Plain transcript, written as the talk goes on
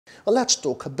Well, let's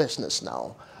talk business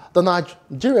now. The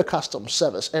Nigeria Customs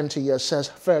Service (NTS) says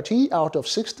 30 out of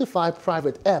 65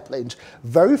 private airplanes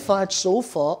verified so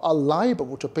far are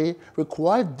liable to pay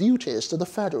required duties to the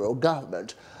federal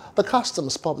government. The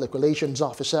Customs Public Relations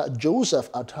Officer Joseph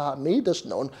Atta made this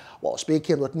known while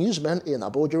speaking with newsmen in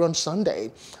Abuja on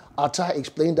Sunday. Atta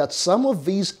explained that some of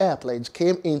these airplanes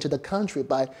came into the country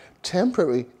by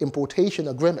temporary importation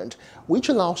agreement, which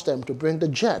allows them to bring the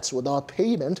jets without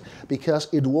payment because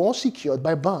it was secured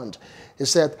by bond. He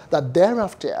said that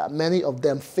thereafter, many of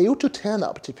them failed to turn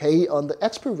up to pay on the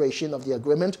expiration of the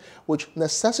agreement, which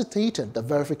necessitated the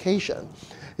verification.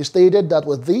 He stated that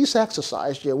with this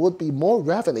exercise, there would be more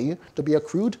revenue to be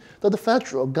accrued to the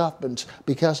federal government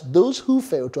because those who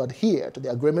fail to adhere to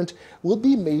the agreement will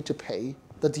be made to pay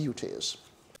the duties.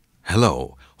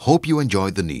 Hello, hope you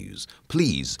enjoyed the news.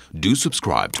 Please do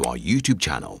subscribe to our YouTube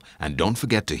channel and don't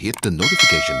forget to hit the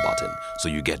notification button so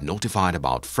you get notified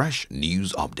about fresh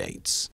news updates.